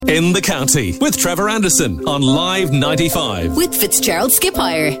In the County with Trevor Anderson on Live 95. With Fitzgerald Skip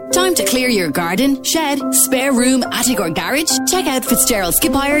Hire. Time to clear your garden, shed, spare room, attic or garage? Check out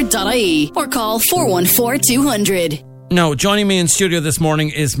fitzgeraldskiphire.ie or call 414 200. Now, joining me in studio this morning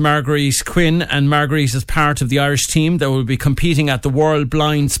is Marguerite Quinn, and Marguerite is part of the Irish team that will be competing at the World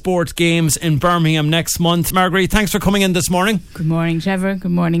Blind Sport Games in Birmingham next month. Marguerite, thanks for coming in this morning. Good morning, Trevor.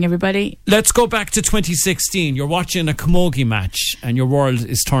 Good morning, everybody. Let's go back to 2016. You're watching a camogie match and your world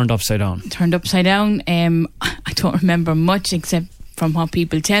is turned upside down. Turned upside down. I don't remember much except from what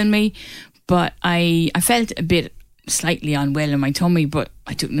people tell me, but I felt a bit slightly unwell in my tummy, but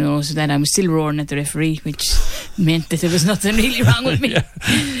I took no notice of that. I was still roaring at the referee, which meant that there was nothing really wrong with me.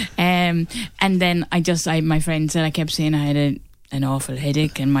 And then my friend said, I kept saying I had an awful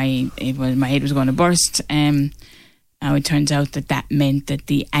headache and my head was going to burst. Now it turns out that meant that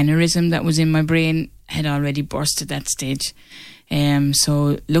the aneurysm that was in my brain had already burst at that stage.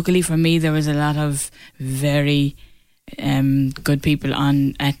 So luckily for me, there was a lot of very good people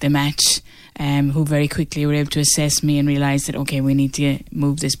on at the match who very quickly were able to assess me and realise that, okay, we need to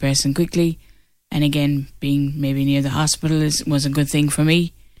move this person quickly. And again, being maybe near the hospital was a good thing for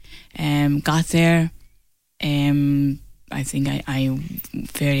me. Got there. I think I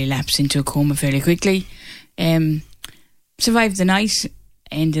fairly lapsed into a coma fairly quickly. Survived the night.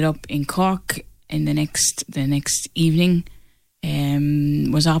 Ended up in Cork in the next evening.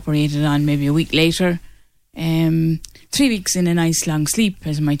 Was operated on maybe a week later. 3 weeks in a nice long sleep,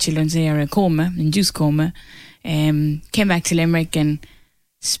 as my children say, or a coma, induced coma. Came back to Limerick and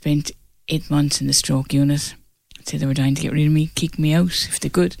spent 8 months in the stroke unit. I'd say they were trying to get rid of me, kick me out if they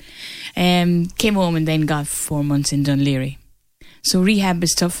could. Came home and then got 4 months in Dunleary. So rehab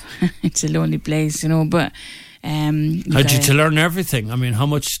is tough. It's a lonely place, but had you to learn everything? I mean, how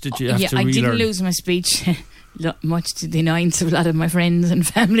much did you have to relearn? I didn't lose my speech. Much to the annoyance of a lot of my friends and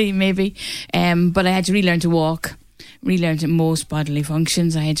family, maybe. But I had to relearn to walk, relearn most bodily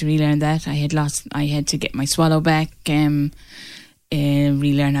functions. I had to relearn that. I had to get my swallow back, relearn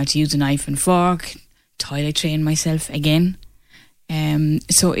how to use a knife and fork, toilet train myself again.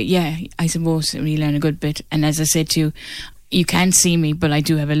 So yeah, I suppose relearn a good bit. And as I said to you, you can't see me, but I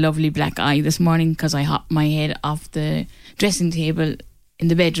do have a lovely black eye this morning because I hopped my head off the dressing table in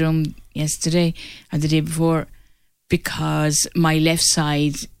the bedroom yesterday or the day before because my left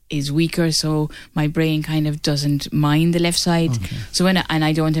side is weaker, so my brain kind of doesn't mind the left side. Okay. So and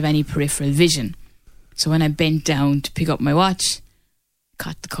I don't have any peripheral vision. So when I bent down to pick up my watch,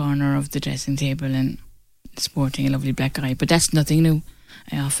 caught the corner of the dressing table and sporting a lovely black eye. But that's nothing new.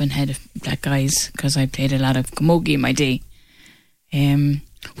 I often had black eyes because I played a lot of camogie in my day,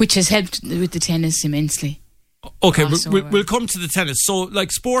 which has helped with the tennis immensely. Okay, we'll come to the tennis. So,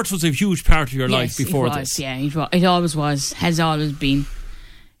 like, sport was a huge part of your life before this. Yeah, it always was, has always been.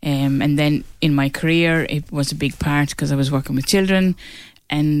 And then in my career, it was a big part because I was working with children.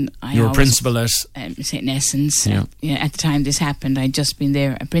 And you were a principal at St. Essence. At the time this happened, I'd just been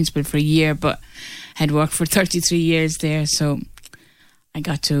there, a principal for a year, but had worked for 33 years there. So I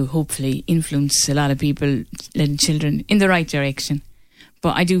got to hopefully influence a lot of people, little children, in the right direction.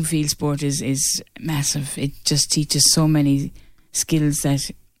 But I do feel sport is massive. It just teaches so many skills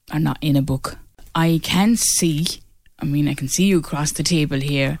that are not in a book. I can see you across the table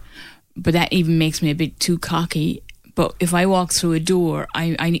here, but that even makes me a bit too cocky. But if I walk through a door,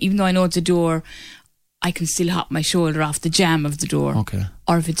 I even though I know it's a door, I can still hop my shoulder off the jamb of the door. Okay.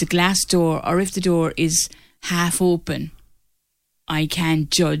 Or if it's a glass door, or if the door is half open, I can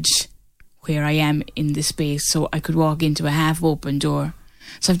judge where I am in the space. So I could walk into a half open door.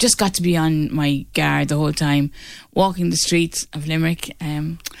 So I've just got to be on my guard the whole time, walking the streets of Limerick.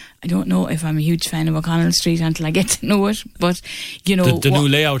 I don't know if I'm a huge fan of O'Connell Street until I get to know it, but the new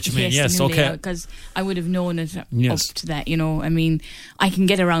layout, you mean? Yes, okay. Because I would have known it up to that. I mean, I can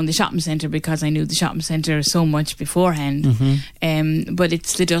get around the shopping centre because I knew the shopping centre so much beforehand. Mm-hmm. But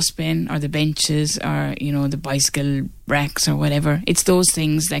it's the dustbin or the benches or the bicycle racks or whatever. It's those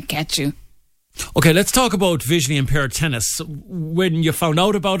things that catch you. Okay, let's talk about visually impaired tennis. When you found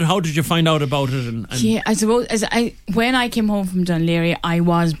out about it, how did you find out about it? Yeah, I suppose when I came home from Dunleary, I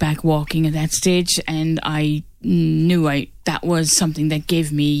was back walking at that stage, and I knew that was something that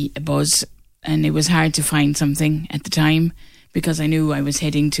gave me a buzz, and it was hard to find something at the time because I knew I was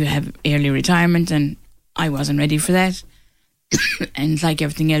heading to have early retirement, and I wasn't ready for that. And like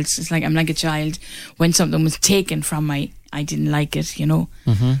everything else, it's like I'm like a child. When something was taken from me, I didn't like it,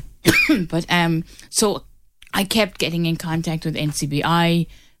 Mm-hmm. But so I kept getting in contact with NCBI,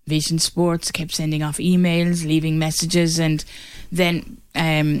 Vision Sports, kept sending off emails, leaving messages, and then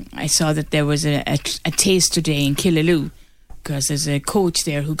I saw that there was a taster day in Killaloo because there's a coach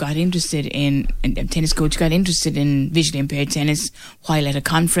there who got interested in, a tennis coach got interested in visually impaired tennis while at a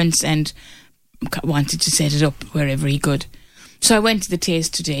conference and wanted to set it up wherever he could. So I went to the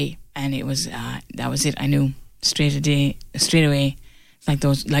taste today, and it was that was it. I knew straight away, like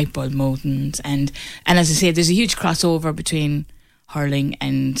those light bulb moments. And as I say, there's a huge crossover between hurling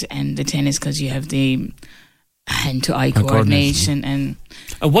and the tennis, because you have the hand-to-eye coordination. And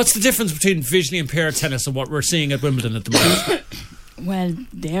what's the difference between visually impaired tennis and what we're seeing at Wimbledon at the moment? Well,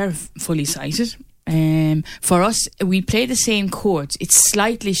 they're fully sighted. For us, we play the same court. It's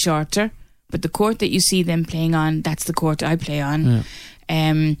slightly shorter, but the court that you see them playing on, that's the court I play on.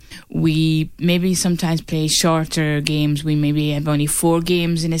 Yeah. We maybe sometimes play shorter games. We maybe have only 4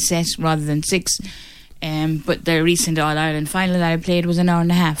 games in a set rather than 6. But the recent All-Ireland final that I played was an hour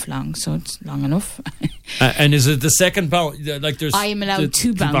and a half long, so it's long enough. And is it the second bounce? Like there's I am allowed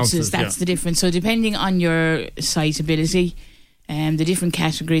 2 bounces. That's the difference. So depending on your sight ability, the different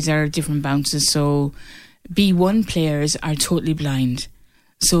categories are different bounces. So B1 players are totally blind.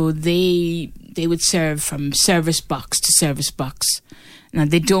 So they would serve from service box to service box. Now,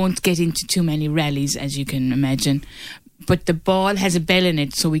 they don't get into too many rallies, as you can imagine. But the ball has a bell in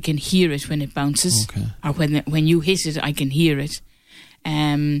it, so we can hear it when it bounces. Okay. Or when you hit it, I can hear it.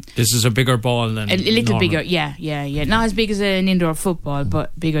 This is a bigger ball than a little normal. Bigger, yeah. Not as big as an indoor football,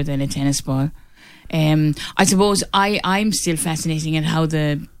 but bigger than a tennis ball. I suppose I'm still fascinating at how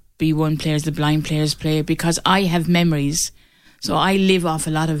the B1 players, the blind players play, because I have memories. So I live off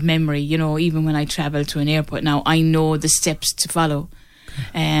a lot of memory, even when I travel to an airport now, I know the steps to follow.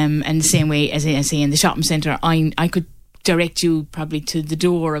 And the same way as I say in the shopping centre, I could direct you probably to the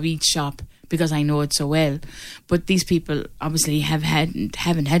door of each shop because I know it so well. But these people obviously haven't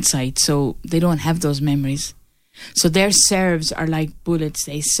had sight, so they don't have those memories. So their serves are like bullets.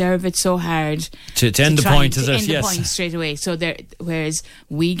 They serve it so hard to end the point, is it? End the point straight away. So whereas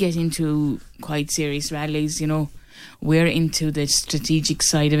we get into quite serious rallies, we're into the strategic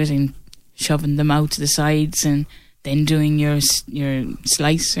side of it and shoving them out to the sides and then doing your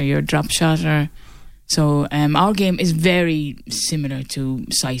slice or your drop shot. So our game is very similar to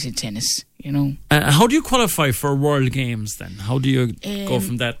sighted tennis, How do you qualify for World Games then? How do you go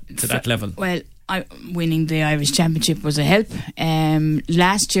from that to that level? Well, winning the Irish Championship was a help.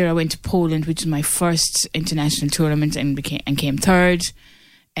 Last year I went to Poland, which was my first international tournament, and came third.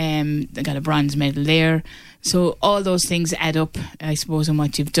 I got a bronze medal there. So all those things add up, I suppose, on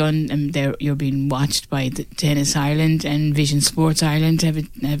what you've done. And you're being watched by the Tennis Ireland and Vision Sports Ireland have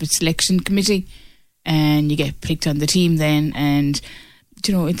a selection committee, and you get picked on the team then. And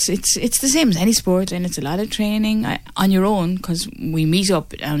it's the same as any sport, and it's a lot of training on your own, because we meet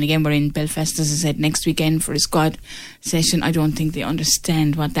up, and again we're in Belfast, as I said, next weekend for a squad session. I don't think they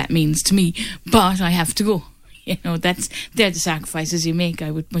understand what that means to me, but I have to go. They're the sacrifices you make.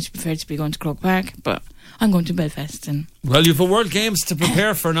 I would much prefer to be going to Croke Park, but I'm going to Belfast. Well, you've a World Games to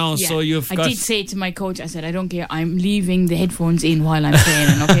prepare for now, yeah. So I did say to my coach, I said, I don't care, I'm leaving the headphones in while I'm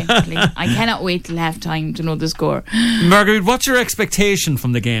training, okay? I cannot wait till half time to know the score. Marguerite, what's your expectation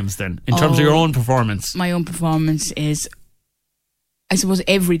from the games then, in terms of your own performance? My own performance is, I suppose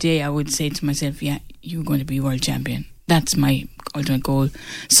every day I would say to myself, yeah, you're going to be world champion. That's my ultimate goal.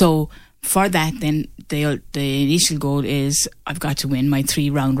 So for that, then the initial goal is I've got to win my 3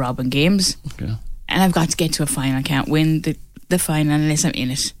 round robin games. Okay. And I've got to get to a final. I can't win the final unless I'm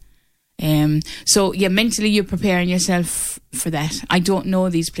in it. So yeah, mentally you're preparing yourself for that. I don't know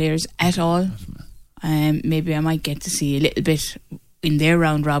these players at all. Maybe I might get to see a little bit in their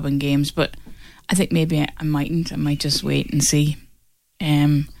round robin games, but I think maybe I mightn't. I might just wait and see.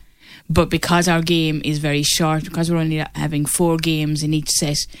 But because our game is very short, because we're only having 4 games in each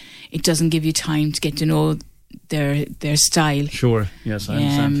set, it doesn't give you time to get to know their style. Sure, yes, I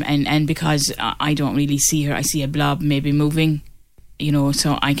understand. And because I don't really see her, I see a blob maybe moving,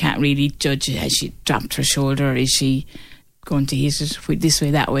 so I can't really judge, has she dropped her shoulder, is she going to hit it this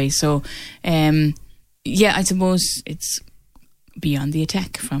way, that way. So yeah, I suppose it's beyond the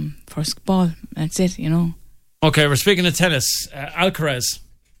attack from first ball. That's it, Okay, we're speaking of tennis. Alcaraz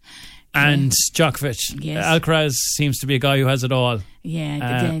and Djokovic. Yes. Alcaraz seems to be a guy who has it all.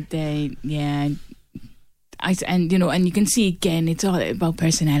 Yeah, and you can see again, it's all about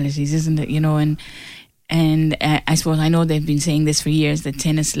personalities, isn't it? And I suppose I know they've been saying this for years, that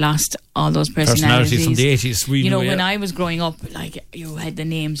tennis lost all those personalities from the 80s. When I was growing up, like, you had the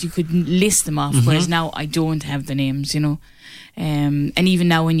names, you could list them off, whereas now I don't have the names, and even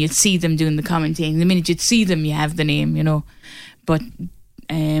now when you see them doing the commentating, the minute you see them, you have the name,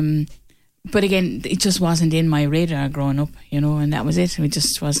 but again, it just wasn't in my radar growing up, and that was it. It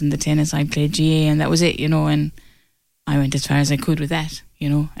just wasn't the tennis. I played GA and that was it, and I went as far as I could with that, you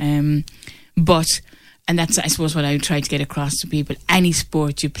know. And that's, I suppose, what I would try to get across to people. Any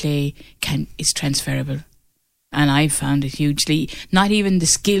sport you play is transferable. And I found it hugely, not even the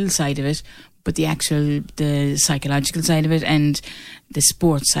skill side of it, but the psychological side of it, and the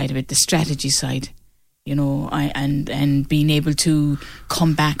sports side of it, the strategy side, you know, and being able to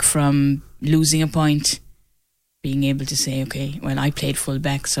come back from losing a point, being able to say, okay, well, I played full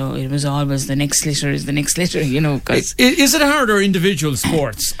back, so it was always the next litter is the next litter, you know. Cause is it harder individual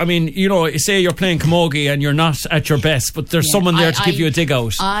sports? I mean, you know, say you're playing camogie and you're not at your best, but there's someone there to give you a dig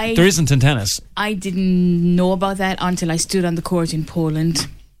out. There isn't in tennis. I didn't know about that until I stood on the court in Poland,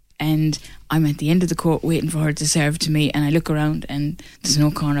 and I'm at the end of the court waiting for her to serve to me, and I look around and there's no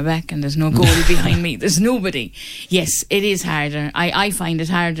cornerback and there's no goalie behind me. There's nobody. Yes, it is harder. I find it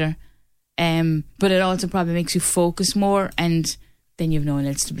harder. But it also probably makes you focus more, and then you've no one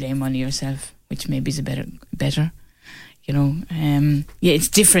else to blame on yourself, which maybe is better, you know. Yeah, it's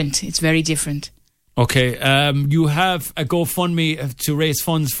different. It's very different. Okay, you have a GoFundMe to raise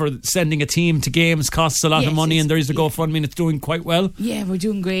funds for sending a team to games. Costs a lot of money, and there is a GoFundMe and it's doing quite well. Yeah, we're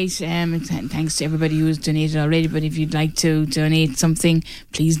doing great. Thanks to everybody who's donated already, but if you'd like to donate something,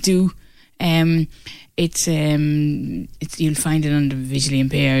 please do. It's you'll find it under visually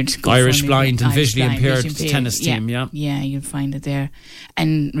impaired. Irish blind and visually impaired tennis team. Yeah, you'll find it there.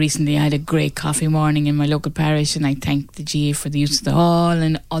 And recently I had a great coffee morning in my local parish, and I thanked the GA for the use of the hall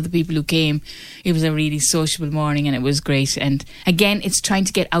and all the people who came. It was a really sociable morning, and it was great. And again, it's trying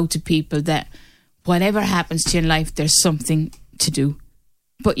to get out to people that whatever happens to you in life, there's something to do.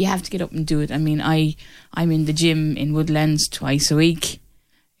 But you have to get up and do it. I mean, I'm in the gym in Woodlands twice a week.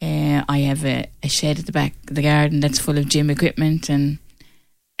 I have a shed at the back of the garden that's full of gym equipment, and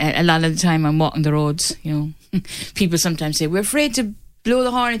a lot of the time I'm walking the roads, you know. People sometimes say, we're afraid to blow the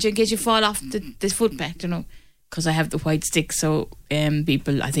horn at you in case you fall off the footpath, you know, because I have the white stick. So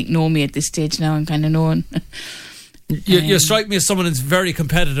people, I think, know me at this stage now. I'm kind of known. You strike me as someone that's very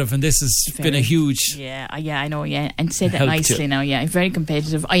competitive, and this has been a huge... Yeah, I know, yeah. And say that nicely now, yeah. I'm very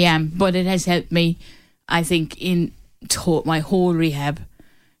competitive. I am, but it has helped me, I think, in my whole rehab.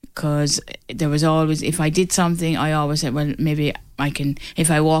 Because there was always, if I did something, I always said, well, maybe I can, if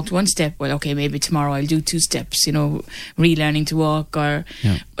I walked one step, well, okay, maybe tomorrow I'll do 2 steps, you know, relearning to walk. Or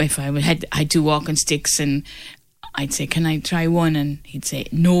if I had 2 walking sticks, and I'd say, can I try one? And he'd say,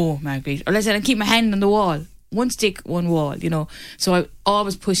 no, Marguerite. Or I said, I'll keep my hand on the wall. 1 stick, 1 wall, you know. So I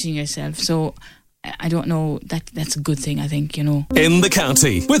always pushing yourself. So I don't know, that's a good thing, I think, you know. In the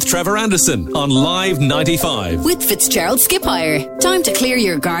County with Trevor Anderson on Live 95. With Fitzgerald Skip Hire. Time to clear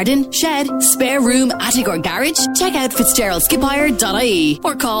your garden, shed, spare room, attic or garage? Check out fitzgeraldskiphire.ie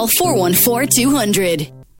or call 414 200.